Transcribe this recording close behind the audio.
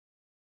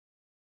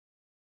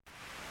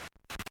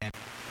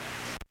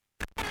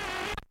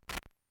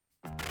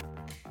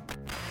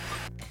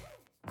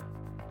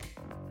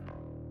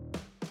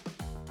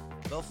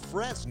The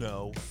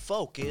Fresno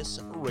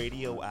Focus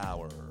Radio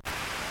Hour.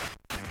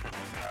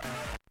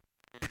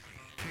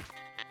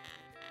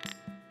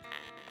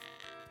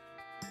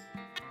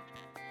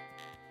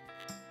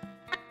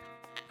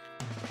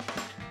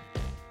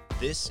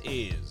 This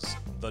is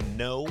the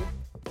No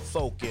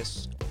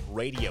Focus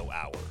Radio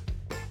Hour.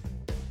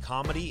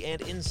 Comedy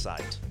and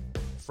insight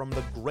from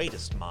the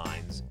greatest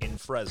minds in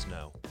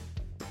Fresno.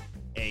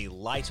 A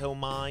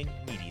Lightomine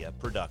Media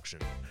production.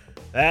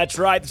 That's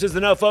right. This is the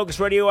No Focus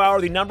Radio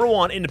Hour, the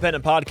 #1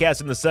 independent podcast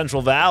in the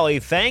Central Valley.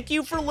 Thank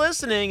you for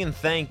listening, and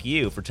thank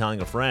you for telling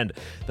a friend.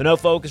 The No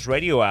Focus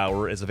Radio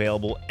Hour is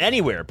available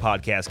anywhere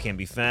podcasts can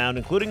be found,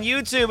 including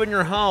YouTube and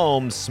your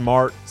home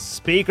smart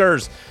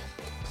speakers.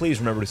 Please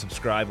remember to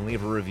subscribe and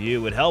leave a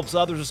review. It helps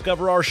others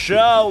discover our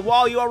show.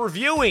 While you are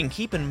reviewing,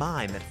 keep in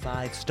mind that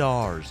 5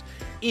 stars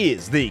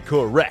is the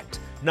correct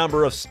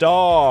number of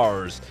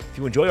stars. If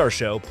you enjoy our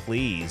show,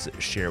 please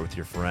share with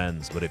your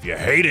friends. But if you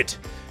hate it,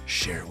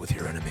 share it with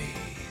your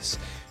enemies.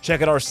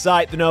 Check out our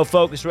site,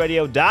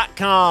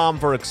 thenofocusradio.com,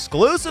 for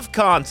exclusive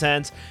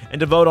content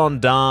and to vote on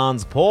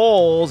Don's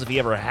polls if he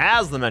ever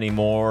has them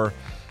anymore.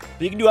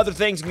 But you can do other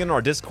things. You can get on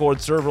our Discord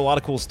server, a lot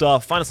of cool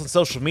stuff. Find us on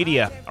social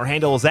media. Our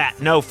handle is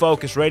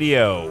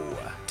 @NoFocusRadio.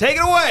 Take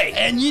it away!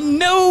 And you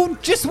know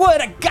just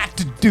what I got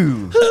to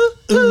do.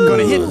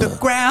 Gonna hit the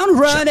ground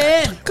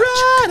running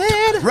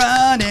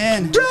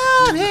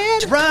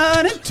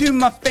to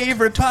my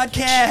favorite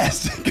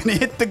podcast. Gonna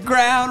hit the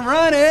ground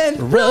running,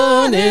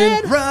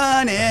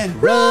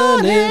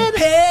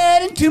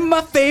 heading to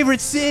my favorite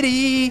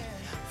city,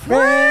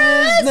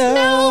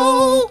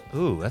 Fresno.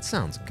 Ooh, that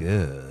sounds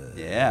good.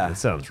 Yeah. That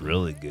sounds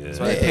really good. That's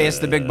why they pay us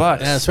the big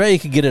bucks. That's right. You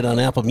can get it on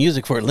Apple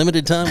Music for a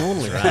limited time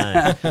only.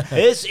 Right.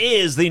 This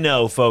is the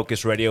No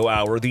Focus Radio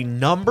Hour, the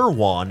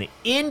 #1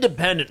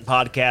 independent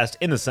podcast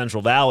in the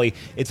Central Valley.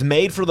 It's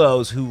made for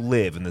those who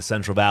live in the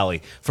Central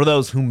Valley, for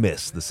those who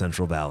miss the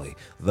Central Valley,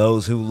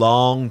 those who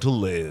long to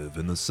live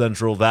in the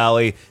Central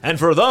Valley, and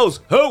for those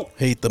who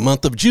hate the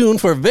month of June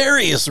for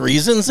various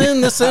reasons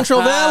in the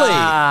Central Valley.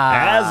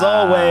 As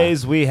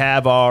always, we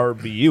have our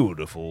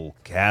beautiful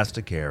cast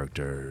of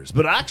characters.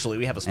 But actually,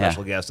 we have a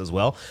special guest as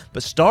well.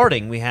 But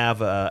starting, we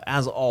have,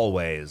 as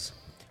always,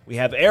 we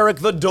have Eric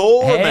the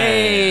Doorman.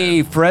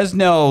 Hey,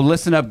 Fresno,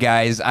 listen up,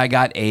 guys. I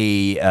got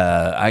a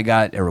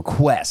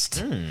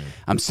request.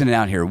 I'm sitting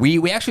out here.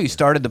 We actually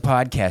started the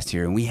podcast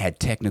here, and we had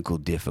technical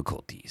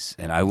difficulties.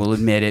 And I will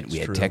admit it, we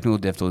had technical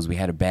difficulties. We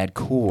had a bad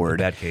cord.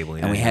 Bad cable,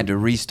 and we had to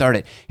restart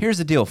it. Here's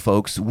the deal,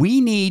 folks.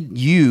 We need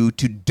you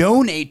to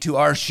donate to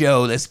our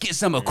show. Let's get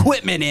some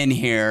equipment in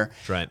here.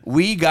 That's right.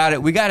 We got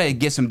to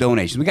get some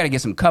donations. We got to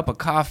get some cup of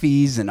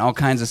coffees and all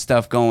kinds of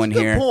stuff going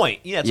here. Good point.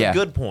 Yeah, it's a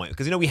good point.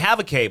 Because, we have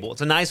a cable.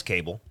 It's a nice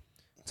cable.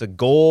 It's a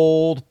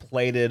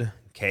gold-plated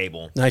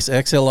cable. Nice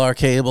XLR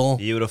cable.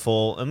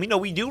 Beautiful. And,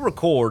 we do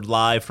record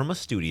live from a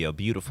studio.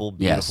 Beautiful,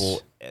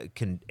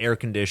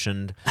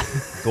 air-conditioned,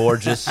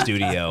 gorgeous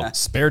studio.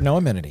 Spared no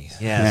amenities.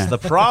 Yes. Yeah. The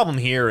problem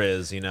here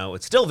is,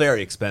 it's still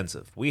very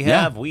expensive. We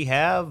have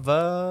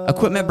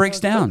equipment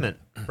breaks down.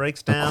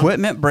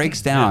 Equipment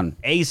breaks down.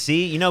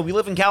 AC. We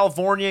live in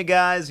California,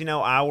 guys.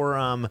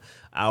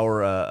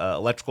 Our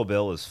electrical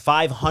bill is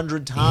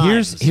 500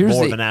 times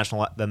more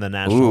than the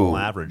national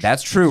average.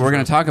 That's true. We're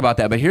going to talk about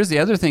that. But here's the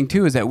other thing,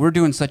 too, is that we're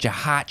doing such a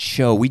hot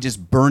show. We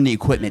just burn the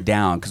equipment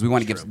down because we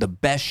want to give the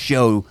best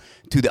show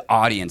to the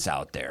audience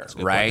out there,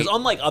 right? Because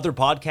unlike other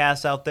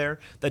podcasts out there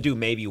that do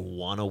maybe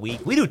 1 a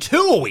week, we do 2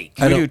 a week.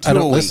 I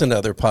don't listen to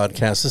other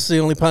podcasts. This is the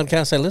only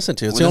podcast I listen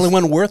to. It's the only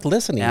one worth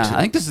listening to.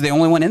 I think this is the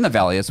only one in the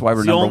Valley. That's why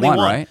we're #1,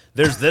 right?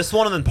 There's this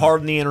one and then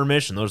Pardon the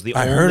Intermission. Those are the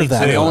only heard of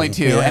that. two. The only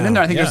two. Yeah. And then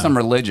I think there's some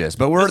religious.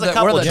 But we're the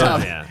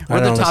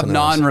top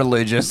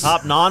non-religious.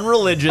 Top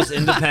non-religious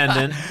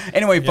independent.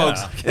 Anyway, folks,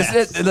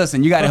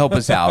 listen, you got to help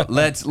us out.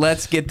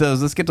 Let's get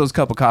those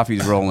cup of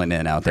coffees rolling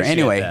in out there.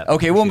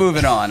 Okay, we'll move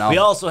it on. We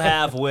also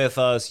have with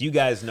us, you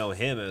guys know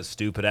him as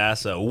Stupid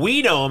Asso.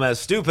 We know him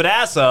as Stupid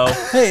Asso.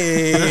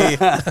 Hey,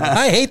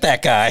 I hate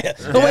that guy.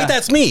 Oh, wait,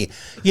 that's me.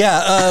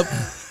 Yeah,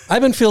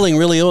 I've been feeling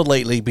really old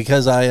lately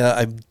because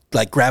I've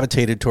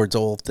gravitated towards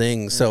old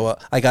things. So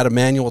I got a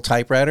manual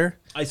typewriter.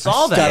 I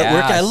saw that. Got it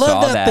work. I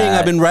love that thing.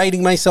 I've been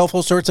writing myself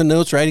all sorts of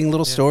notes, writing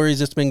little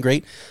stories. It's been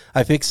great.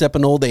 I fixed up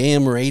an old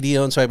AM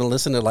radio, and so I've been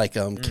listening to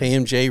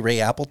KMJ Ray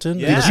Appleton.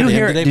 Yeah.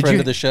 Friend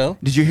of the show.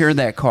 Did you hear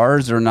that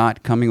cars are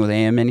not coming with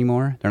AM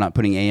anymore? They're not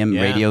putting AM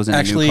radios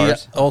in new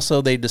cars?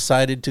 Also, they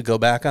decided to go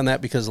back on that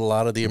because a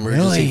lot of the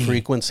emergency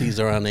frequencies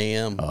are on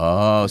AM.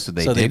 Oh, so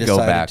they did go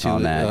back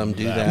on that.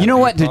 Do that. You know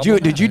what? Did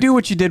you do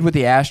what you did with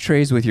the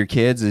ashtrays with your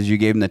kids as you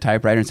gave them the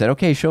typewriter and said,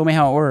 okay, show me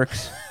how it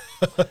works?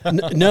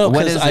 No,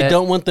 because I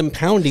don't want them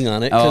pounding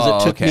on it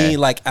because it took me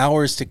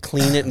hours to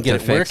clean it and get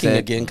it working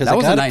again. Because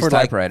I got it for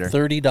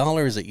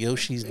 $30 at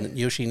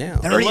Yoshi Now.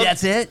 30,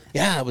 that's it?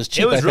 Yeah, it was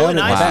cheap. It was really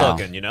nice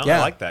looking, Yeah. I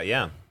like that,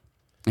 yeah.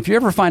 If you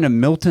ever find a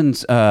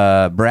Milton's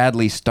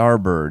Bradley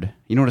Starbird,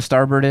 you know what a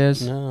Starbird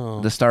is?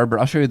 No. The Starbird.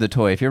 I'll show you the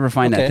toy. If you ever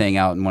find that thing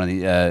out in one of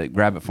the,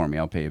 grab it for me.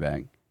 I'll pay you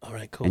back. All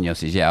right, cool. And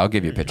Yossi's, I'll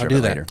give you a picture of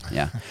it later.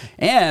 Yeah.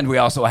 And we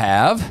also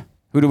have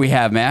Who do we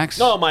have, Max?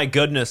 Oh, my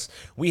goodness.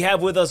 We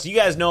have with us, you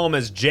guys know him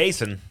as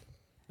Jason.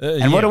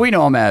 And what do we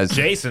know him as?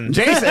 Jason.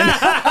 Jason.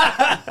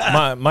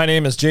 My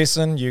name is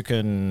Jason. You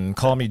can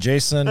call me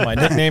Jason. My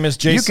nickname is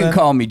Jason. You can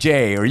call me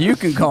Jay, or you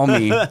can call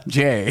me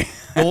Jay.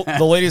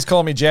 The ladies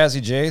call me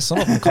Jazzy J. Some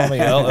of them call me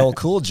LL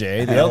Cool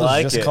J. The others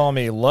like just it. call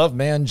me Love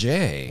Man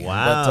J.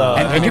 Wow.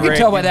 And At any you can rate,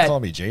 tell by that- call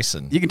me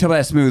Jason. You can tell by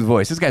that smooth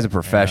voice. This guy's a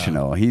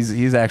professional.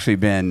 He's actually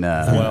been.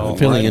 I'm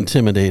feeling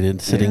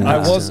intimidated sitting I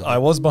next was to him. I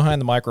was behind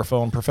the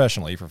microphone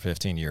professionally for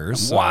 15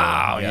 years. So,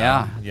 Wow,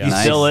 yeah. He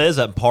Nice. still is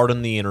at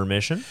Pardon the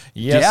Intermission.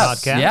 Yes.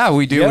 Podcast? Yeah,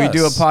 we do. We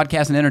do a Yes.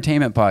 podcast, an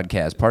entertainment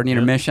podcast. Pardon the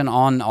intermission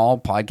on all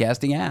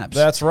podcasting apps.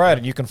 That's right,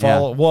 and you can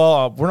follow.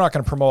 Well, we're not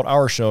going to promote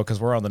our show because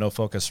we're on the No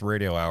Focus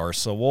Radio Hour,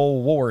 so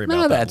we'll worry about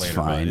No, that that's later.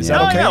 fine, But is yeah.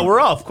 that Oh, okay? yeah,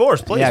 we're off. Of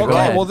course, please. Yeah, go Okay,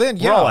 ahead. well then,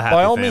 We're all a yeah, happy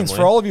by all means,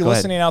 family. for all of you Go ahead.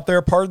 listening out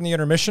there, pardon the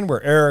intermission,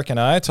 where Eric and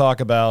I talk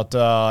about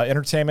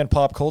entertainment,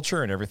 pop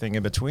culture, and everything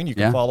in between. You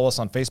can Yeah. follow us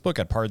on Facebook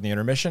at Pardon the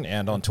Intermission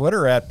and on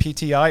Twitter at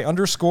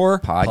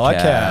PTI_podcast.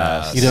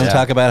 Podcast. You don't Yeah.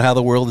 talk about how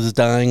the world is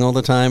dying all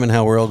the time and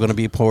how we're all going to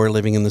be poor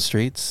living in the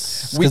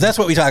streets? Because that's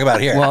what we talk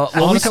about here. Well,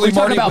 Honestly, we talk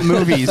Marty- about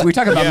movies. We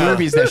talk about Yeah.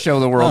 movies that show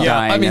the world Yeah,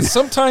 dying. I mean, and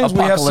sometimes we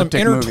have some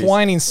apocalyptic movies.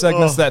 intertwining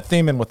segments that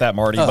theme in with that,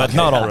 Marty, but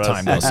not all the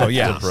time, though. So,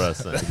 yeah.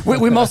 Depressing.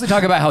 We mostly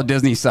talk about how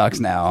Disney sucks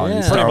now and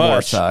Yeah. Star Pretty Wars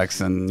much.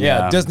 sucks. And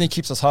Yeah, Disney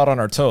keeps us hot on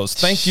our toes.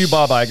 Thank you,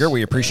 Bob Iger.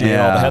 We appreciate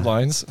all Yeah. the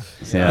headlines.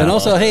 Yeah. and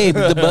also, hey,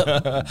 but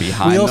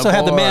Behind we also the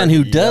have the man board.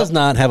 who does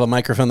not have a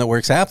microphone that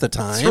works half the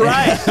time.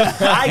 Right.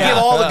 I give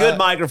all the good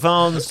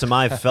microphones to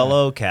my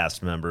fellow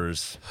cast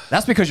members.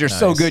 That's because you're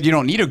so good, you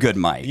don't need a good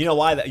mic. You know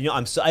why?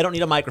 I don't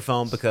need a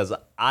microphone because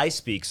I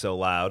speak so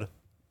loud.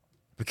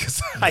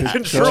 Because I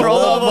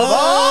control the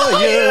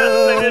volume.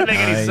 That didn't make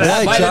any sense.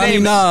 Right, By the Johnny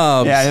name-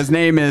 Knobs. Yeah, his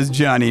name is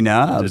Johnny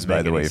Knobs, Didn't by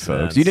make the way, any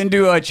folks. sense. You didn't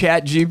do a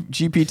chat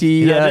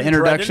GPT Yeah, I didn't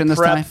introduction prep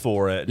this time?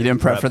 for it. You didn't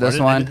prep for this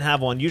I one? didn't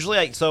have one.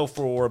 Usually, so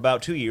for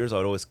about 2 years, I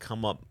would always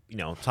come up,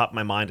 top of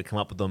my mind to come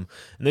up with them.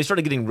 And they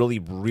started getting really,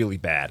 really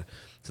bad.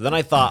 So then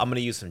I thought I'm going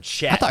to use some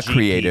chat. I thought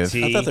creative.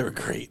 GPT, I thought they were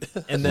great.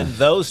 and then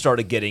those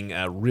started getting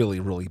really,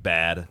 really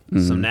bad.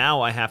 So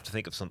now I have to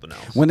think of something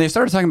else. When they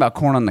started talking about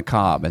corn on the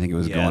cob, I think it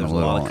was yeah, going there's a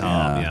little. lot of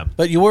calm, yeah.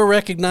 But you were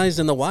recognized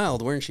in the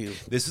wild, weren't you?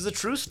 This is a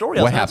true story.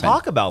 I What was going to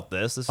happened? talk about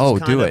this. This Oh,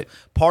 is kind do of it.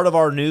 part of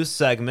our news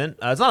segment.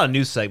 It's not a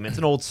news segment; it's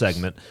an old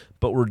segment,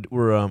 but we're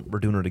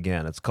doing it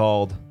again. It's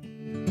called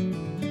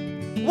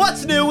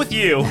 "What's New with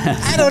You."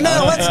 I don't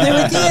know. What's new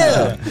with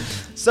you?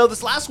 So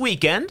this last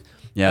weekend,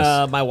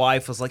 Yes. my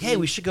wife was like, "Hey,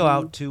 we should go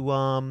out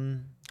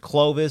to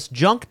Clovis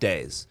Junk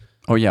Days."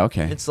 Oh, yeah,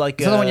 okay. It's like,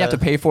 is that the one you have to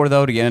pay for,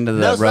 though, to get into the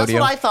No, so that's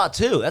rodeo? what I thought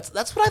too.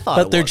 That's what I thought.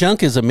 But it their was.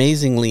 junk is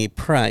amazingly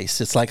priced.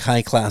 It's like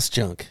high class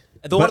junk.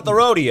 The one at the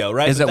rodeo,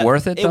 right? is But it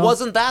worth it, It though?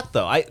 wasn't that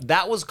though.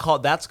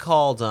 That's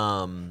called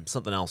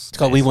something else. It's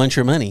called We Want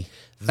Your Money.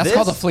 That's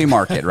called the flea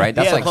market, right?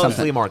 That's Yeah, like Clovis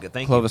something. Flea Market.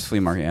 Thank you. Clovis Flea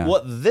Market, yeah.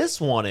 What this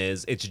one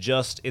is,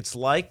 it's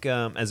like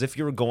as if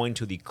you were going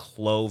to the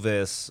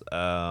Clovis,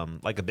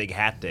 like a big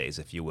hat days,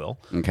 if you will,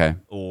 Okay.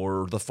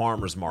 or the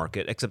farmer's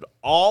market, except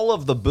all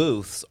of the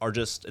booths are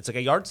it's like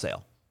a yard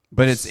sale.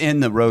 But it's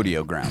in the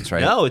rodeo grounds,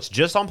 right? No, it's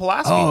just on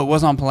Pulaski. Oh, it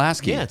was on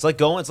Pulaski. yeah, it's like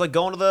going to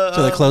the.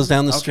 So they close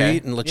down the okay.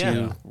 street and let Yeah.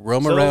 you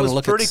roam So around it was and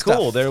look pretty at stuff.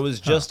 cool. There was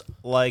just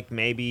like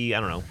maybe, I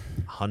don't know,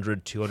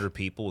 100, 200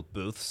 people with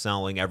booths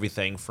selling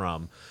everything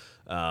from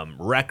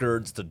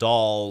records to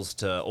dolls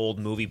to old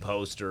movie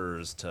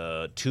posters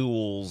to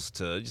tools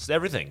to just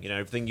everything.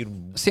 Everything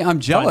you'd See, I'm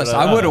jealous.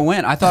 Find it I would have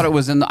went. I thought it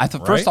was in.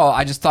 First Right? of all,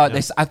 I just thought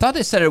I thought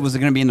they said it was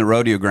going to be in the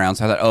rodeo grounds.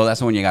 So I thought, oh, that's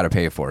the one you got to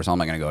pay for. So I'm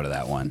not going to go to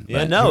that one. Yeah,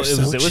 But- no, it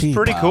so was cheap.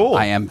 pretty cool.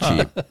 I am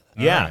cheap.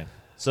 Yeah. right.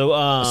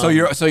 So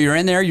So you're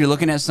in there. You're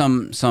looking at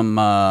some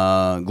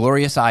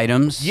glorious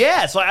items.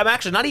 yeah. So I'm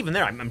actually not even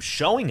there. I'm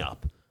showing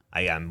up.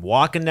 I'm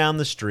walking down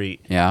the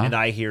street. Yeah. And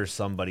I hear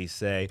somebody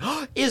say,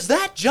 "Is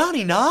that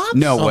Johnny Knobs?"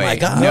 No Oh way. my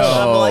gosh. No.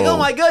 I'm like, "Oh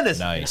my goodness!"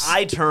 Nice.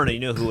 I turn and you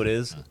know who it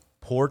is?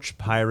 Porch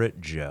Pirate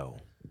Joe.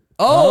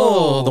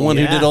 Oh, the one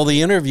yeah. who did all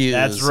the interviews.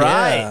 That's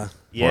right. Yeah.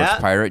 Yeah.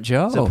 Porch Pirate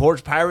Joe. So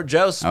Porch Pirate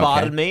Joe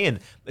spotted Okay. me, and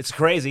it's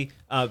crazy.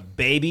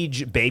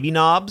 Baby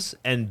Knobs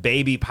and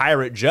Baby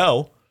Pirate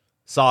Joe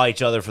saw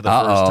each other for the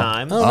first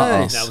time. Oh,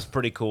 nice. That was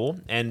pretty cool.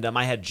 And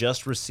I had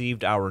just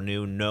received our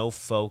new no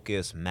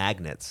focus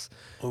magnets,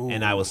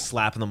 and I was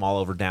slapping them all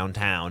over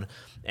downtown.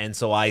 And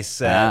so I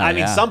said, Ah, I mean,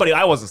 yeah. somebody,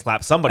 I wasn't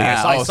slapping somebody.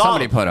 Ah, I oh, saw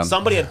somebody them. put 'em.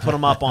 Somebody had put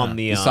them up on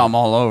the You saw them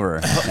all over.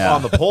 Yeah.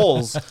 on the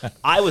poles.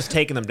 I was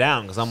taking them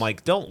down because I'm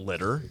like, don't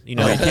litter. You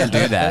know, You can't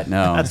do that.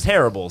 No. that's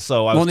terrible.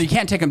 So I was Well, you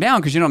can't take them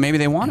down because maybe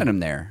they wanted them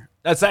there.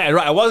 That's it.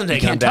 Right. I wasn't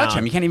taking can't them down. touch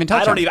 'em. You can't even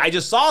touch I don't 'em. even. I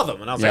just saw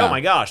them, and I was Yeah. like, "Oh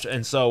my gosh!"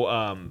 And so,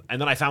 and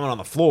then I found one on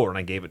the floor, and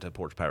I gave it to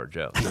Porch Pirate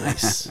Joe.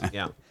 Nice.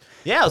 Yeah,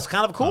 yeah, it was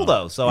kind of cool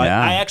though. So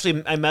Yeah. I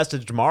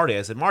messaged Marty.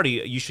 I said,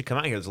 "Marty, you should come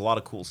out here. There's a lot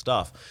of cool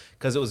stuff."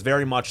 Because it was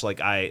very much like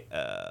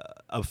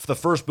the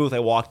first booth I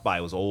walked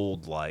by was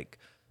old, like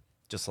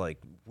just like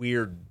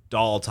weird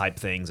doll type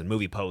things and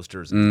movie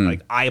posters and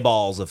like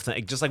eyeballs of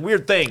things, just like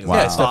weird things. Wow. that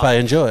I Yeah, stuff thought- I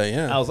enjoy.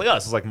 Yeah. I was like, "Oh,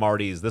 this is like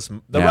Marty's." The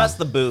Yeah. rest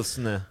of the booths,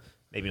 nah,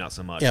 maybe not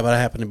so much. Yeah, but I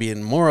happen to be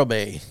in Morro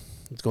Bay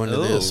It's going to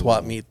Oh. the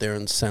swap meet there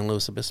in San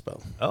Luis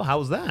Obispo. Oh, how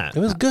was that? It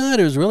was good.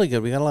 It was really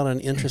good. We got a lot of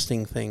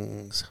interesting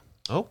things.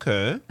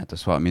 Okay. At the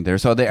swap meet there.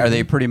 So are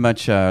they pretty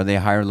much are they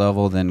higher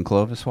level than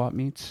Clovis swap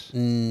meets?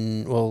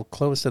 Well,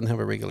 Clovis doesn't have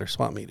a regular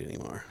swap meet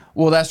anymore.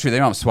 Well, that's true. They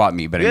don't have swap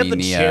meet, but We I have mean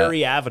the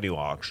Cherry Avenue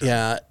auction.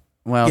 Yeah.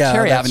 Well, yeah,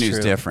 Cherry that's Avenue is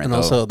true. different, and though.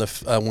 also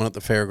the one at the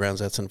fairgrounds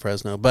that's in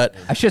Fresno. But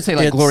I should say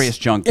like it's- Glorious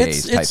Junk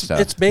Days type it's, stuff.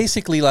 It's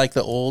basically like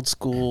the old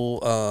school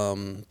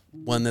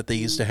one that they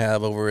used to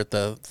have over at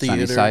the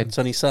theater,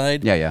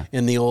 Sunnyside. Yeah.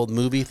 In the old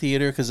movie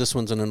theater, because this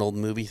one's in an old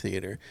movie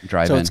theater.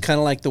 Drive-in. So it's kind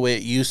of like the way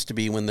it used to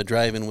be when the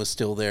drive-in was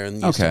still there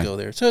and used to Okay. go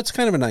there. So it's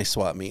kind of a nice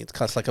swap meet. It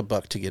costs like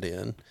 $1 to get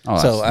in. Oh,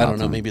 so that's I don't know.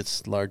 nothing. Maybe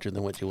it's larger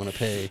than what you want to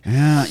pay.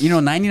 Yeah,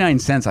 99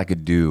 cents I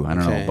could do. I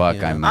don't know, Okay, $1.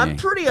 yeah. I'm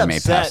pretty I may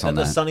upset pass on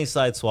that the that.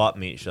 Sunnyside swap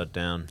meet shut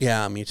down.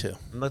 Yeah, me too.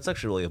 That's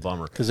actually really a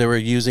bummer. Because they were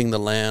using the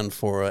land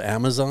for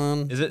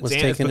Amazon. Is it was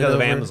it's taking because it of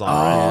over. Amazon?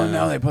 Oh right?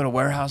 no, they put a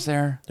warehouse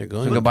there. They're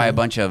going to go to. buy a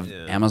bunch of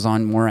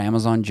more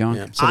Amazon junk.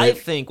 Yeah. So I they-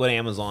 think what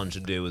Amazon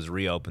should do is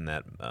reopen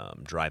that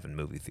drive-in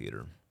movie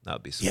theater. That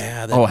would be sweet.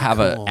 Yeah. that'd Oh, be have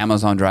cool. a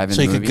Amazon drive-in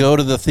So you movie. could go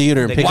to the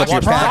theater and They pick can up your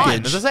watch Prime,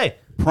 package. as I say.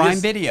 Prime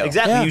Just- Video.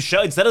 Exactly. Yeah. You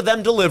show instead of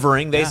them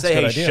delivering, they say, a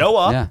good "Hey, idea. show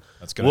up. Yeah.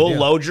 That's a good We'll idea.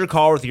 load your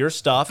car with your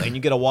stuff, and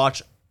you get to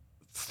watch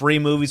free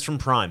movies from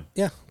Prime."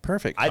 Yeah,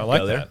 perfect. I'd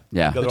like go there. that.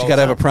 Yeah. I'd go there But all you got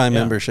to the have a time. Prime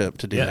membership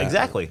to do Yeah, that.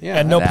 exactly. Yeah,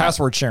 And no that.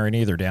 password sharing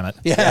either, damn it.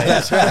 yeah,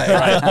 that's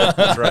right.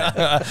 That's right.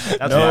 That's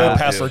what I No would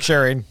do. password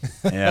sharing.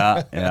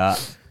 yeah.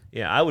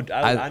 Yeah, I would.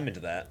 I'm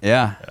into that.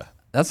 Yeah.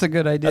 That's a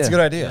good idea. That's a good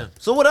idea.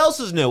 So what else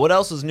is new? What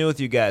else is new with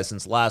you guys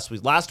since last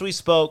week? Last we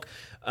spoke,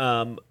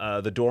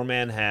 the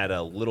doorman had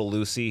a little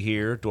Lucy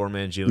here,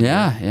 doorman Junior.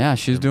 Yeah,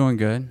 she's doing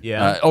good.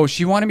 Yeah.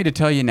 She wanted me to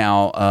tell you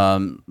now.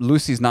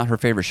 Lucy's not her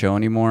favorite show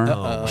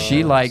anymore.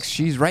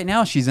 She's right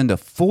now. She's into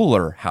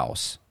Fuller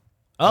House.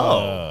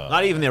 Oh,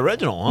 not even the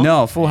original, huh?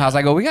 No, Full House.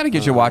 I go. We got to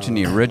get you watching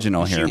the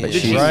original here, but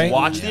Did she Right.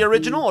 watch the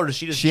original, or does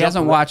she just? she jump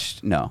hasn't right-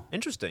 watched. No,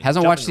 Interesting.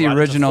 hasn't Jumping watched the right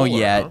into original Fuller,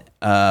 yet.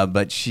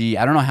 But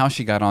I don't know how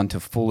she got onto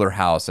Fuller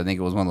House. I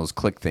think it was one of those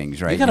click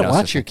things, right? You got to know,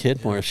 watch so- your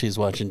kid more if she's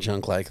watching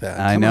junk like that.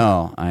 I Come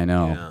on.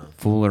 know. Yeah.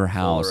 Fuller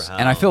House. Fuller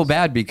And I feel House.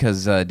 bad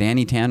because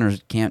Danny Tanner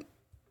can't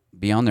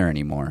be on there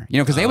anymore.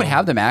 Because they would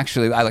have them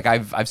actually.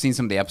 I've seen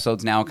some of the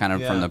episodes now, kind of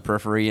Yeah. from the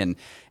periphery, and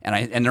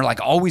they're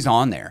like always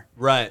on there.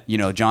 Right.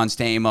 John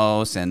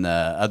Stamos and the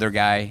other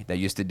guy that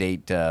used to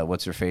date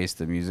what's her face,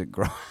 the music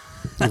girl.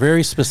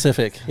 Very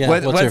specific. Yeah,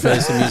 What- what's her what's the-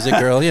 face? The music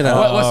girl, you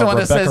know. What's the one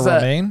that Rebecca says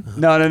Romaine?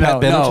 No. Pat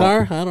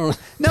Benatar? I don't know.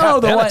 No,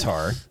 the one.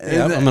 Benatar.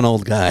 Yeah, I'm an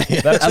old guy.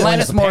 That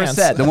explains Alanis the pants.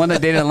 Morissette, the one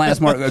that dated Alanis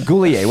Morissette.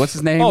 Goulier, what's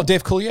his name? Oh,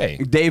 Dave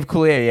Coulier. Dave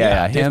Coulier,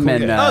 yeah, Dave him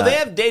Coulier. and Oh, they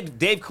have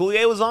Dave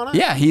Coulier was on it.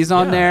 yeah, he's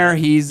on Yeah. there.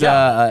 He's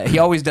he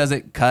always does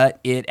it. Cut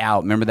it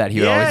out. Remember that he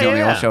would Yeah, always do on the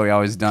yeah. old show. He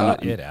always done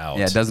Cut it out.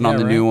 Yeah, does it on Yeah,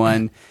 the right. new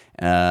one.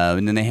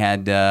 And then they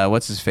had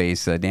what's his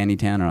face, Danny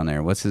Tanner on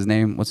there. What's his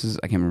name? I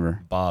can't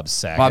remember. Bob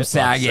Saget. Bob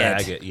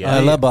Saget. Saget, yeah. I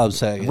love Bob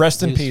Saget.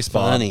 Rest in He's peace,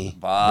 Bob. funny.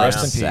 Bob Rest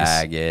in peace.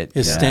 Saget.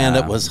 His yeah.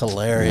 stand-up was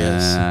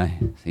hilarious.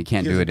 He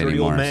can't He's do a it dirty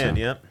anymore. old man.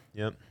 so.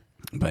 Yep.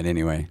 But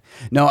anyway,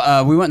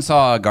 no, we went and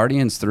saw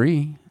Guardians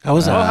 3. How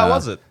was Oh, that? how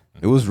was it?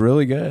 It was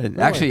really good.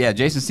 Actually, yeah,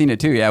 Jason's seen it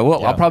too. Yeah,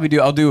 well,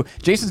 I'll do.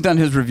 Jason's done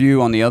his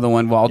review on the other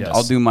one. Well, Yes.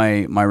 I'll do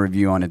my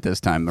review on it this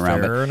time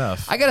around. Fair But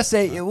enough. I gotta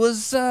say, it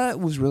was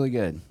really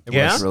good. It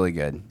Yeah? was really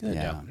good.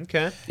 Yeah.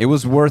 Okay. It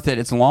was worth it.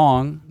 It's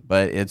long,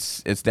 but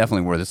it's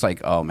definitely worth it. It's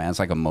like, oh man, it's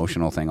like an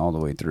emotional thing all the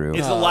way through.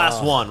 It's the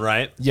last one,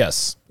 right?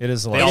 Yes, it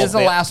is the They last. all- It is the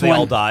they- last they one.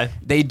 all die.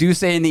 They do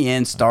say in the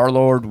end,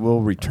 Star-Lord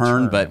will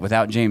return, but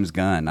without James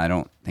Gunn, I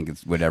don't think it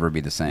would ever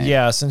be the same.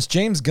 Yeah, since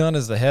James Gunn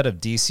is the head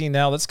of DC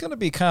now, that's going to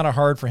be kind of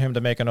hard for him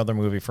to make another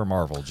movie for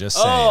Marvel. Just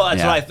saying. Oh, that's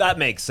Yeah. right. That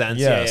makes sense.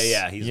 Yes.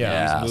 Yeah. He's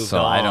Yeah, moved so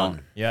on. I don't.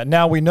 Yeah,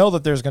 now we know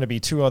that there's going to be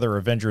 2 other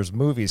Avengers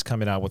movies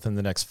coming out within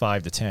the next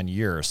 5 to 10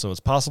 years. So it's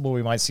possible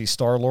we might see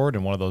Star-Lord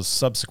in one of those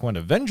subsequent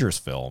Avengers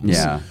films.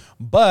 Yeah.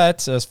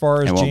 But as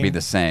far as It won't be James-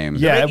 the same.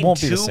 Yeah, They're it making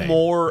won't be the two same.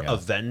 more Yeah.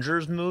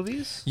 Avengers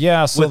movies.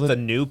 Yeah, so with the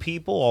new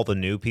people, all the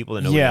new people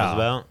that nobody knows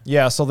about.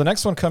 Yeah, so the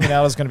next one coming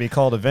out is going to be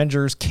called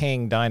Avengers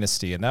Kang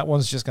Dynasty, and that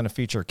one's just going to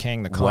feature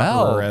Kang the Conqueror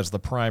Wow. as the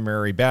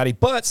primary baddie.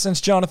 But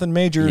since Jonathan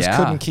Majors Yeah.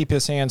 couldn't keep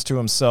his hands to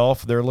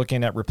himself, they're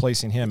looking at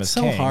replacing him as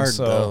so Kang. hard,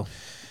 so though.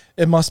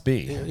 it must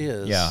be. It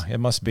is. Yeah, it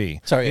must be.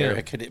 Sorry,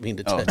 Eric, I didn't mean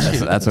to touch That's,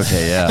 you. that's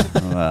okay. Yeah.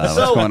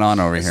 What's going on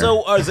over here?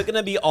 So is it going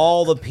to be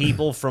all the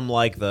people from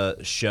like the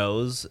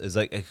shows? Is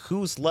like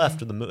who's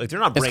left of the movie? Like, they're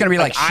not. It's gonna be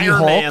like Iron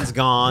She-Hulk. Man's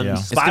gone. Yeah.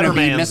 It's gonna Spider be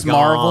Man's Miss gone.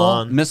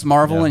 Marvel, Miss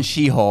Marvel, and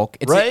She-Hulk.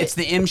 It's Right? it's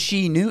the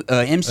MCU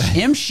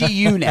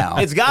now.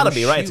 It's got to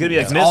be right. It's going to be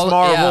like It's Miss all-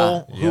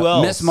 Marvel. yeah. Who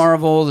else? Miss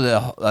Marvel,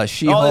 the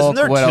She-Hulk. Oh, isn't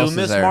there what else two is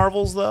Miss there?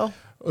 Marvels though?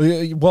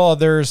 Well,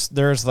 there's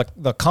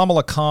the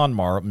Kamala Khan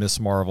Miss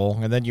Marvel,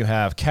 and then you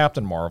have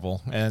Captain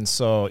Marvel, and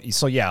so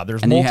yeah,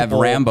 there's And then you have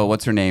multiple- Rambo.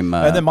 What's her name?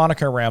 and then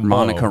Monica Rambeau.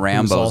 Monica who's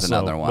Rambeau's also-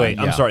 another one. Wait,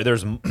 Yeah. I'm sorry.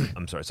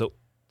 I'm sorry. So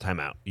time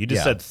out. You just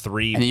Yeah. said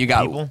 3 And you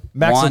got people?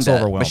 Maxim's Wanda,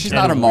 overwhelmed. but she's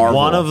And not a Marvel.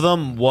 One of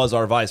them was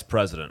our vice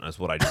president. That's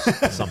what I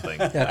just something.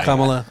 Yeah,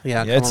 Kamala.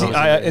 Yeah, Yeah,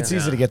 Kamala. easy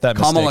to get that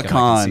Kamala mistake. I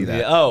can see Khan. that.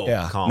 Yeah, oh,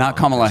 Yeah. Kamala. Not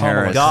Kamala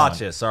Harris.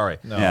 Gotcha. Sorry.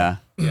 No.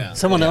 Yeah.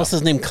 Someone else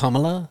is named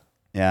Kamala.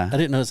 Yeah. I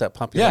didn't know it was that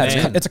popular. Yeah,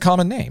 Man. it's a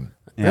common name.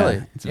 Yeah,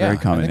 Really? It's a very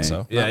Yeah, common I think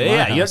name. so. Yeah, Not yeah. my You,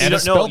 house. you And don't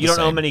it's know. spelled You the don't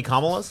know same. many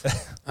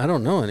Kamalas. I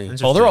don't know any.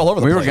 Oh, they're all over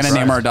the We place. were going to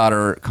name our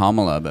daughter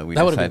Kamala, but we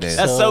That would've been decided.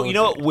 That's so. So You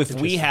know, if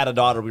we had a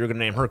daughter, we were going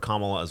to name her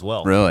Kamala as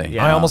well. Really?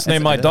 Yeah. I almost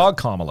named my dog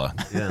Kamala.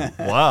 Yeah.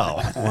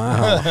 Wow.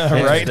 Wow.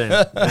 Right?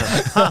 Interesting.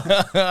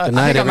 Yeah. Good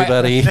night,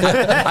 everybody.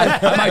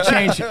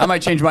 I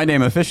might change my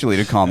name officially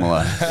to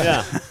Kamala.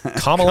 Yeah.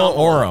 Kamala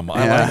Oram. I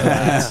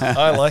like that.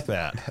 I like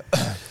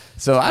that.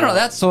 So I don't know.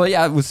 That's so.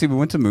 Yeah, we'll see. We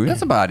went to movie.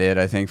 That's about it,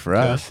 I think, for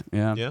us.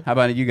 Yeah. Yeah. How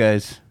about you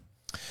guys?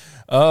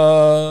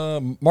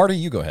 Marty,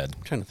 you go ahead.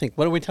 I'm trying to think.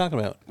 What are we talking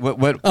about?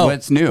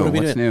 What's new? what are we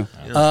What's doing?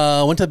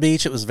 new? Went to the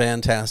beach. It was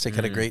fantastic.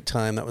 Had a great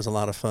time. That was a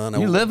lot of fun.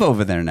 You live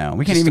over there now.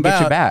 We can't Just even get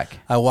you about. back.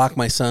 I walked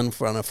my son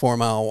on a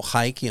 4-mile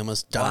hike. He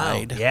almost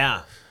died.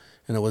 Yeah.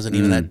 And it wasn't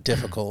even that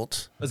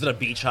difficult. Was it a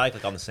beach hike,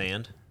 like on the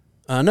sand?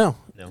 No,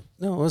 No.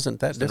 it wasn't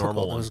that the normal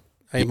difficult. one. It was,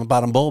 I even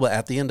bought him boba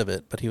at the end of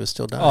it, but he was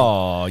still dying.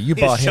 Oh, you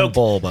He was bought him choked-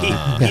 Bulba.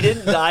 He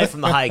didn't die from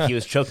the hike. He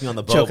was choking on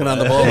the boba. Choking on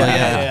the boba.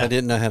 Yeah, Yeah, I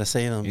didn't know how to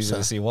save him. Easy So.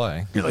 to see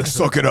why. You're like,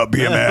 suck it up,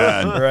 be a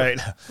man. Right.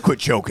 Quit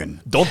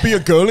choking. Don't be a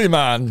girly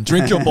man.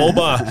 Drink your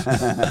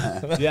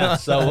boba. Yeah.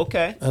 So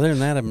okay. Other than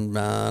that, I'm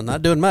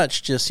not doing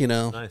much. Just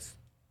Nice.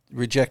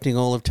 rejecting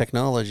all of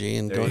technology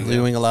and There you go.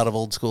 doing a lot of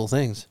old school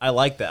things. I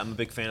like that. I'm a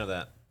big fan of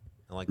that.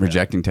 I like that.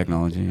 Rejecting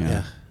technology. Yeah, Yeah.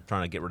 I'm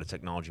trying to get rid of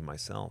technology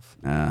myself.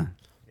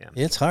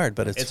 it's hard,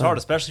 but it's It's fun. hard,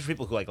 especially for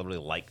people who really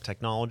like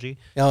technology.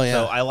 Oh, yeah.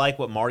 So I like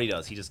what Marty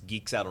does. He just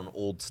geeks out on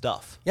old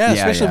stuff. Yeah, Yeah,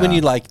 especially when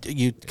yeah.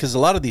 you because a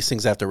lot of these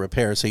things have to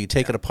repair. So you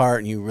take it apart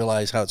and you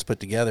realize how it's put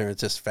together. It's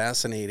just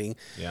fascinating.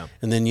 Yeah.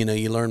 And then you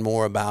learn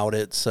more about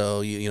it.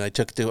 So I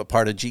took to a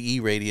part of GE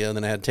radio, and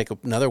then I had to take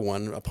another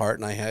one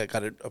apart, and I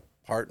got it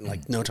apart in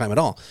like no time at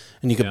all.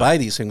 And you could buy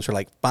these things for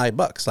like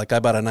 $5. Like I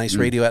bought a nice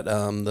radio at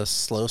the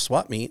slow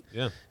swap meet.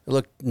 Yeah. It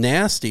looked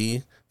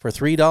nasty. For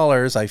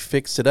 $3, I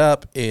fixed it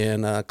up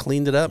and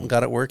cleaned it up and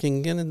got it working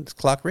again. And it's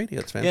clock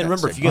radio. It's fantastic. Yeah, and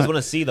remember, if you guys want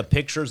to see the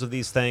pictures of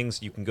these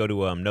things, you can go to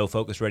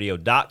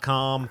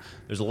nofocusradio.com.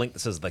 There's a link that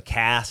says The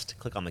Cast.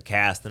 Click on The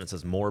Cast, then it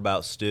says More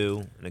About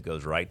Stu, and it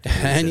goes right to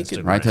his And you Instagram.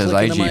 can Right to his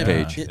click into IG my-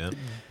 page.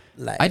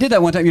 Yeah. I did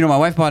that one time. My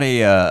wife bought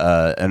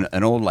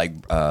an old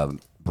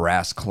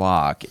brass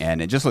clock,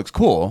 and it just looks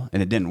cool,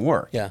 and it didn't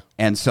work. Yeah.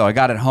 And so I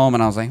got it home,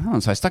 and I was like,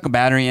 so I stuck a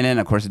battery in it, and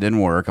of course it didn't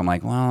work. I'm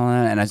like,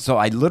 well, so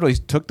I literally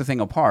took the thing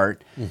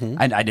apart.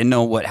 I didn't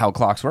know how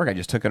clocks work. I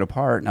just took it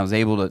apart, and I was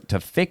able to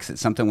fix it.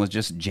 Something was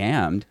just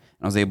jammed.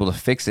 I was able to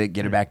fix it,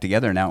 get it back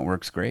together, and now it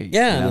works great.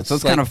 Yeah, so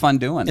it's kind of fun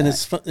doing and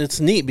that. it's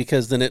neat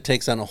because then it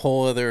takes on a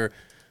whole other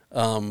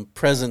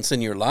presence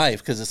in your life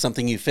because it's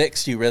something you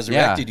fixed, you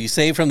resurrected, you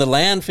saved from the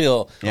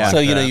landfill. Yeah.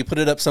 So Like you put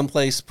it up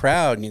someplace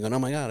proud, and you go, "Oh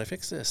my God, I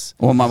fixed this."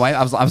 Well, my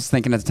wife, I was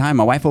thinking at the time,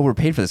 my wife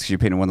overpaid for this because she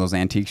paid in one of those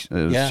antique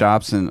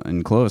shops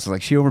and clothes. So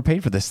like, she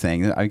overpaid for this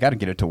thing. I got to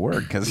get it to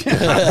work because it's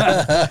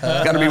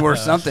got to be worth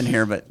something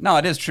here. But no,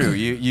 it is true.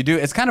 You do.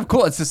 It's kind of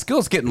cool. It's the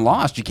skills getting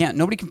lost.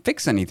 Nobody can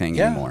fix anything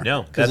anymore.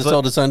 No, Because it's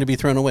all designed to be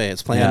thrown away.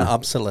 It's planned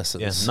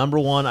obsolescence. Yeah, number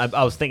one,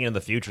 I was thinking in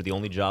the future, the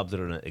only jobs that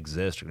are going to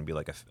exist are going to be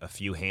like a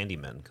few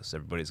handymen because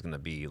everybody's going to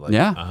be like,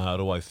 how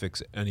do I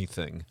fix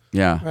anything?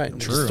 Yeah. Right. True.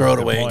 Just throw it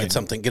Good away and point. get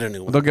something. Get a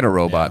new one. They'll get a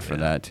robot for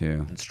that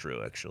too. It's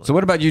true, actually. So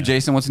what about you,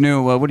 Jason? What's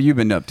new? What have you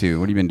been up to?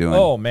 What have you been doing?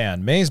 Oh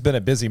man, May's been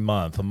a busy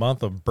month, a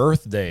month of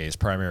birthdays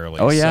primarily.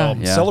 Oh, yeah, so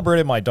yeah.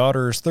 Celebrated my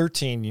daughter's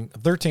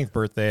 13th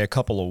birthday a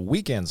couple of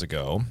weekends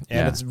ago, and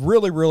Yeah. it's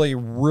really, really,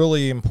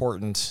 really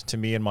important to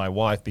me and my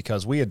wife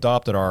because we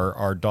adopted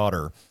our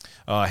daughter.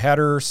 Had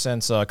her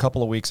since a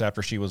couple of weeks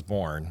after she was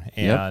born,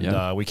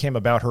 and we came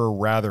about her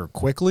rather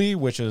quickly,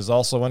 which is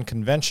also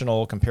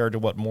unconventional compared to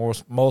what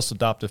most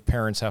adoptive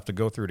parents have to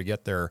go through to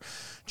get their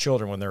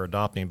children when they're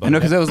adopting. But I know,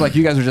 because it was like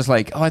you guys were just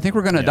like, I think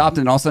we're going to adopt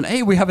it, and all of a sudden,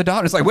 hey, we have a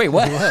daughter. It's like, wait,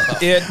 what?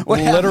 it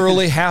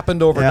literally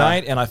happened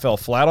overnight, and I fell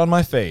flat on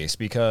my face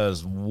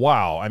because,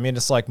 wow. I mean,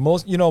 it's like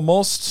most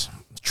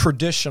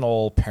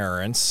traditional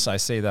parents, I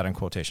say that in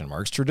quotation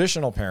marks,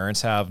 traditional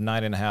parents have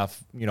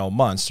 9.5,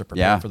 months to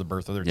prepare for the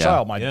birth of their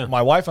child.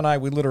 My wife and I,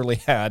 we literally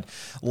had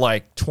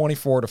like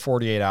 24 to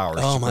 48 hours.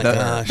 Oh my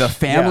gosh. The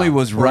family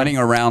was running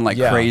around like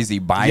Yeah. crazy,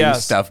 buying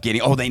stuff,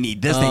 getting, they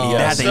need this, they need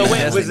that, they So need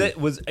wait,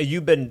 this.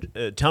 you've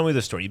been, tell me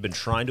the story. You've been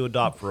trying to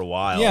adopt for a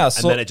while, Yeah, and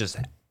so- then it just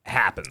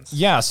happens.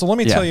 Yeah, so let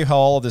me tell you how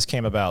all of this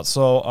came about.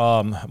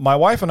 So my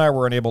wife and I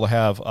were unable to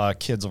have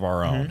kids of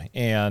our own.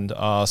 And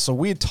so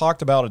we had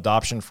talked about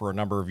adoption for a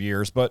number of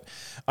years. But,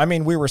 I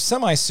mean, we were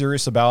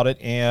semi-serious about it.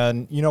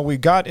 And, we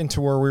got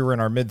into where we were in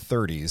our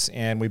mid-30s.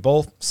 And we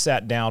both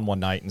sat down one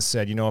night and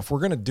said, if we're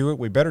going to do it,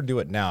 we better do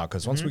it now.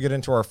 Because once we get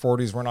into our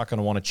 40s, we're not going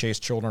to want to chase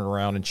children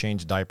around and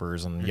change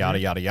diapers and yada,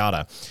 yada,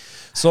 yada.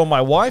 So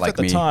my wife Like at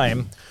the me.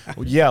 time,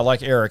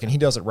 like Eric, and he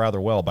does it rather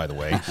well, by the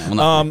way.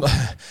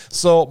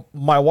 So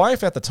my wife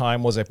wife at the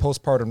time was a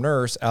postpartum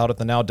nurse out at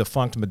the now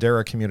defunct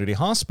Madera Community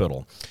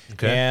Hospital.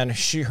 Okay. And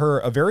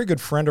a very good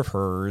friend of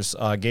hers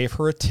gave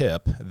her a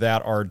tip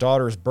that our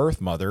daughter's birth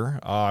mother,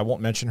 I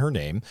won't mention her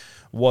name,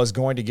 was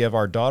going to give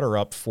our daughter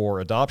up for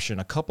adoption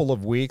a couple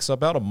of weeks,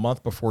 about a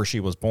month before she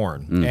was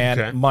born.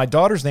 And my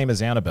daughter's name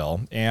is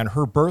Annabelle, and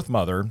her birth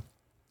mother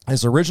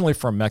is originally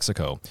from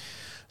Mexico.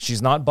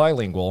 She's not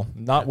bilingual,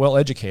 not well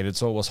educated,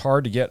 so it was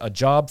hard to get a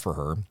job for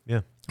her.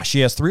 Yeah.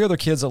 She has 3 other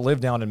kids that live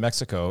down in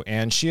Mexico,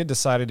 and she had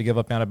decided to give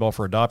up Annabelle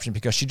for adoption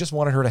because she just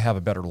wanted her to have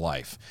a better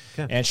life.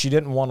 Okay. And she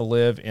didn't want to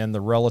live in the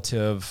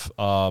relative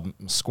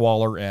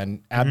squalor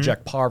and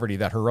abject poverty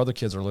that her other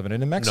kids are living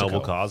in Mexico.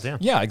 Noble cause, yeah.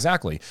 Yeah,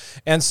 exactly.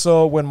 And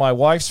so when my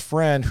wife's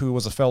friend, who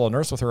was a fellow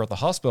nurse with her at the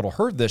hospital,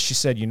 heard this, she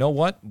said, you know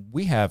what?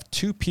 We have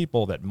 2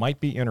 people that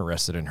might be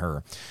interested in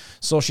her.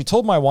 So she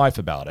told my wife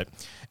about it.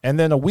 And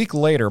then a week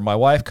later, my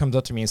wife comes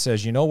up to me and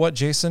says, you know what,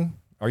 Jason?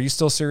 Are you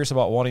still serious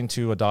about wanting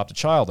to adopt a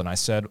child? And I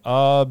said,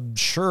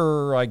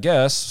 sure, I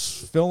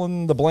guess. Fill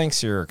in the blanks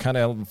here. Kind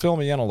of fill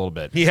me in a little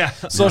bit. Yeah.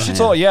 So she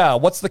told,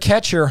 what's the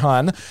catch here,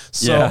 hon?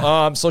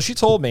 So so she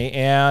told me,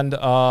 and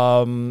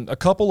a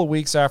couple of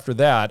weeks after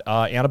that,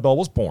 Annabelle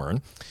was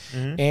born.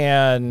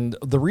 And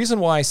the reason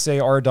why I say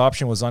our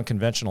adoption was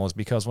unconventional is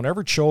because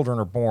whenever children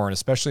are born,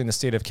 especially in the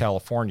state of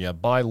California,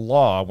 by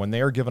law, when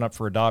they are given up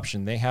for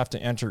adoption, they have to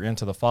enter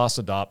into the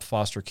FOSADOPT,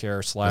 foster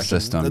care /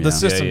 system, the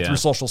system through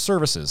social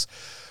services.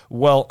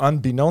 Well,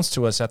 unbeknownst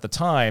to us at the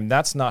time,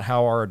 that's not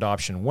how our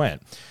adoption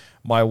went.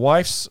 My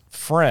wife's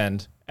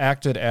friend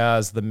acted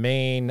as the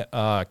main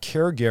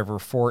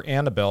caregiver for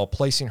Annabelle,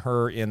 placing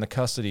her in the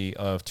custody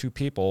of 2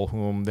 people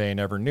whom they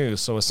never knew.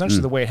 So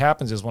essentially the way it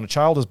happens is when a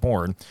child is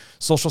born,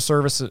 social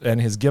services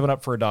and is given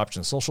up for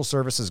adoption, social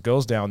services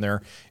goes down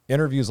there,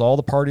 interviews all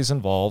the parties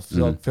involved,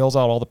 fills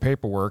out all the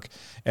paperwork,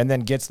 and then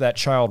gets that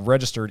child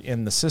registered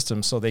in the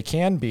system so they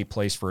can be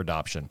placed for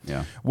adoption.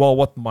 Yeah. Well,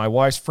 what my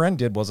wife's friend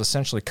did was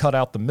essentially cut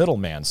out the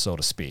middleman, so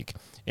to speak,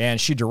 and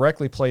she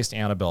directly placed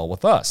Annabelle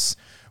with us.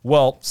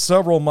 Well,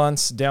 several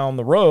months down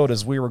the road,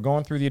 as we were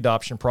going through the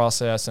adoption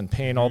process and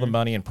paying all the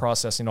money and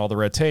processing all the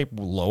red tape,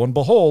 lo and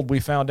behold, we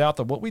found out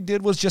that what we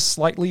did was just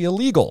slightly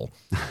illegal.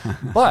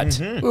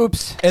 But,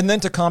 oops. And then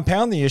to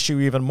compound the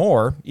issue even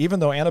more, even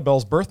though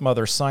Annabelle's birth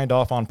mother signed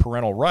off on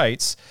parental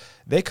rights,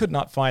 they could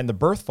not find the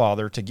birth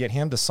father to get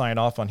him to sign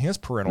off on his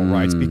parental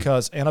rights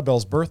because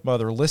Annabelle's birth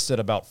mother listed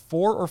about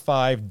 4 or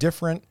 5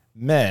 different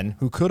men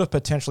who could have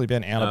potentially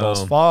been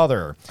Annabelle's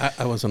father.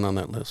 I wasn't on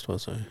that list,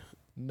 was I?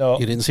 No.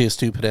 You didn't see a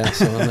stupid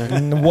ass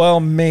on there? Well,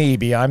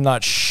 maybe. I'm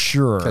not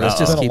sure. Let's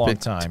just been keep a long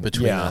it time.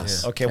 between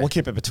us. Okay, we'll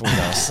keep it between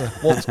us.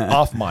 Well,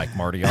 off mic,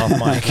 Marty, off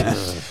mic.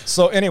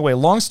 So anyway,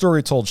 long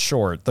story told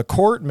short, the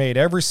court made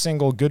every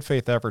single good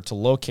faith effort to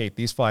locate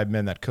these 5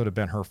 men that could have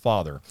been her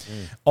father.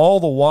 All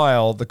the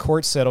while, the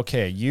court said,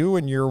 okay, you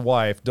and your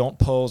wife don't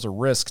pose a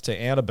risk to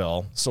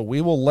Annabelle, so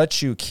we will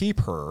let you keep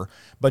her,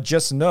 but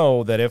just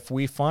know that if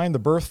we find the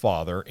birth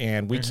father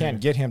and we can't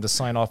get him to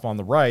sign off on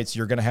the rights,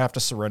 you're going to have to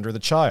surrender the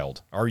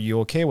child. Are you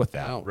okay with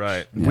that? Oh,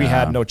 right. We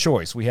had no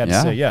choice. We had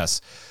to say yes.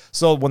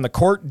 So when the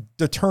court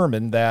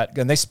determined that,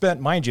 and they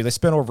spent, mind you, they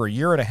spent over a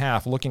year and a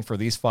half looking for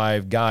these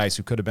 5 guys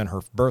who could have been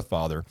her birth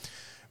father.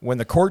 When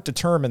the court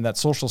determined that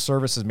social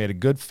services made a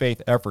good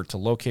faith effort to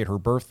locate her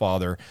birth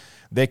father,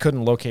 they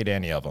couldn't locate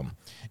any of them.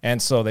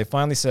 And so they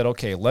finally said,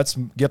 okay, let's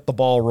get the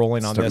ball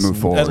rolling on this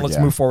and let's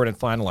move forward and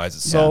finalize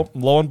it. So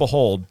lo and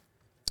behold,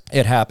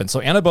 it happened. So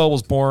Annabelle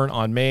was born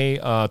on May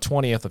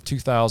 20th of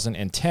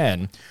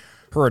 2010.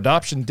 Her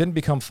adoption didn't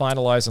become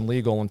finalized and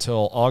legal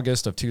until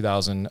August of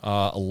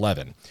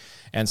 2011.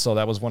 And so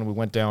that was when we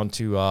went down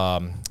to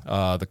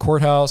the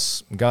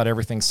courthouse, got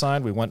everything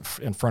signed. We went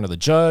in front of the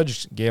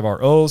judge, gave our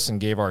oaths and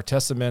gave our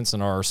testaments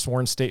and our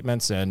sworn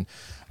statements. And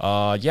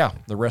the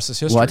rest is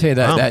history. Well, I tell you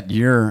that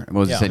year,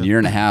 year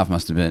and a half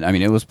must have been. I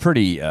mean, it was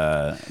pretty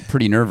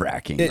nerve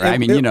wracking. Right? I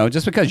mean,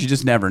 just because you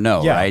just never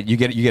know, right? You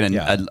get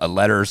a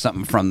letter or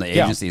something from the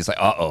agency. It's like,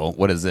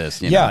 what is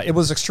this? You know? It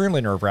was extremely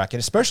nerve wracking,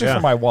 especially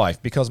for my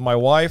wife, because my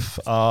wife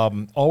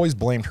always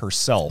blamed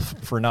herself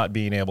for not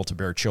being able to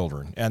bear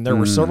children. And there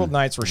were several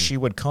nights where she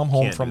would come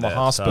home from the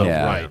hospital.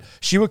 Right.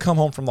 She would come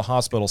home from the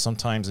hospital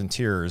sometimes in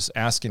tears,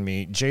 asking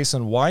me,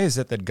 Jason, why is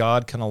it that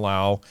God can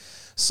allow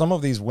some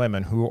of these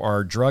women who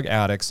are drug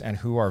addicts and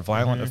who are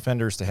violent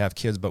offenders to have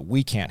kids, but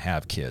we can't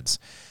have kids?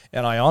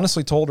 And I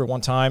honestly told her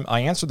one time,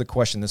 I answered the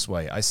question this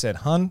way. I said,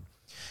 hun,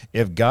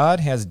 if God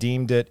has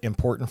deemed it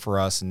important for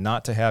us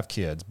not to have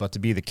kids, but to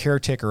be the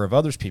caretaker of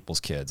other people's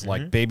kids,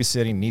 like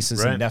babysitting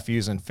nieces and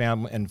nephews and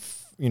family and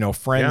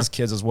friends'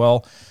 kids as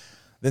well,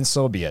 then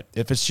so be it.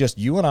 If it's just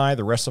you and I,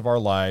 the rest of our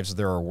lives,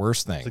 there are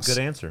worse things. It's a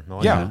good answer.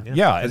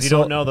 Because you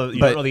don't know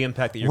the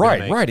impact that you're going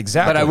to make. Right,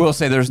 exactly. But I will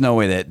say, there's no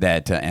way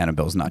that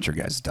Annabelle's not your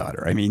guys'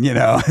 daughter. I mean,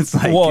 it's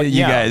like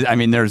you guys. I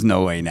mean, there's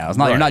no way now. It's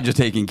not you're not just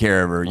taking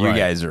care of her. You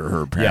guys are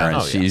her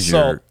parents. She's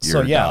your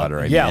daughter.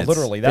 I mean,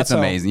 literally. That's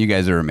amazing. You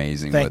guys are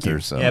amazing with her.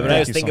 So but I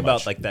always think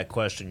about like that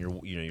question.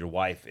 Your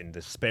wife in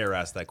despair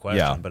asked that question.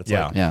 Yeah. But it's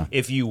like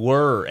if you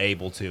were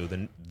able to,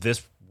 then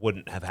this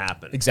wouldn't have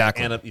happened.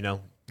 Exactly. And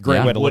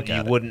Great way to look You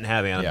at it. wouldn't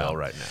have Annabelle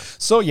right now.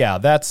 So yeah,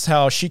 that's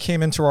how she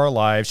came into our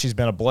lives. She's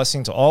been a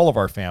blessing to all of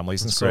our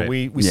families, and so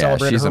great. we Yeah,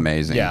 celebrated she's her.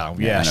 amazing. Yeah,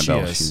 Yeah, she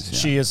Annabelle, is. she's- yeah.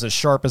 She is as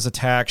sharp as a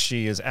tack.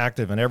 She is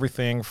active in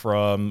everything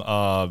from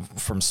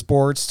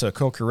sports to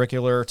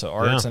co-curricular to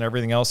arts and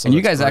everything else. So And you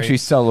it's guys great. actually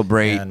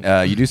celebrate.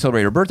 And- You do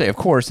celebrate her birthday, of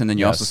course, and then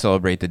you also Yes.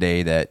 celebrate the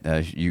day that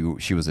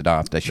she was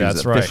adopted. She was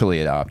That's right.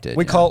 officially adopted.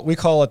 We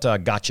call it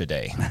Gotcha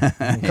Day.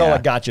 We call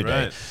it Gotcha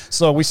Day.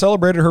 So we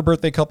celebrated her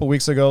birthday a couple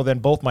weeks ago. Then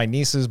both my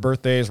nieces'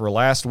 birthdays were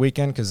last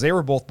weekend because they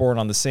were both born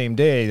on the same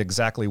day,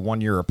 exactly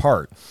 1 year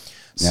apart.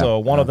 So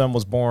one of them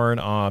was born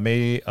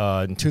May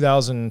in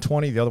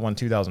 2020, the other one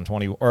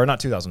 2020, or not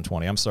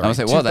 2020. I'm sorry, I was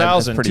gonna say, well,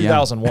 that's pretty young.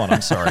 2001.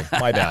 I'm sorry,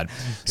 my bad.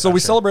 So we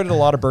celebrated a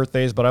lot of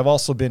birthdays, but I've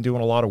also been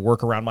doing a lot of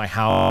work around my house.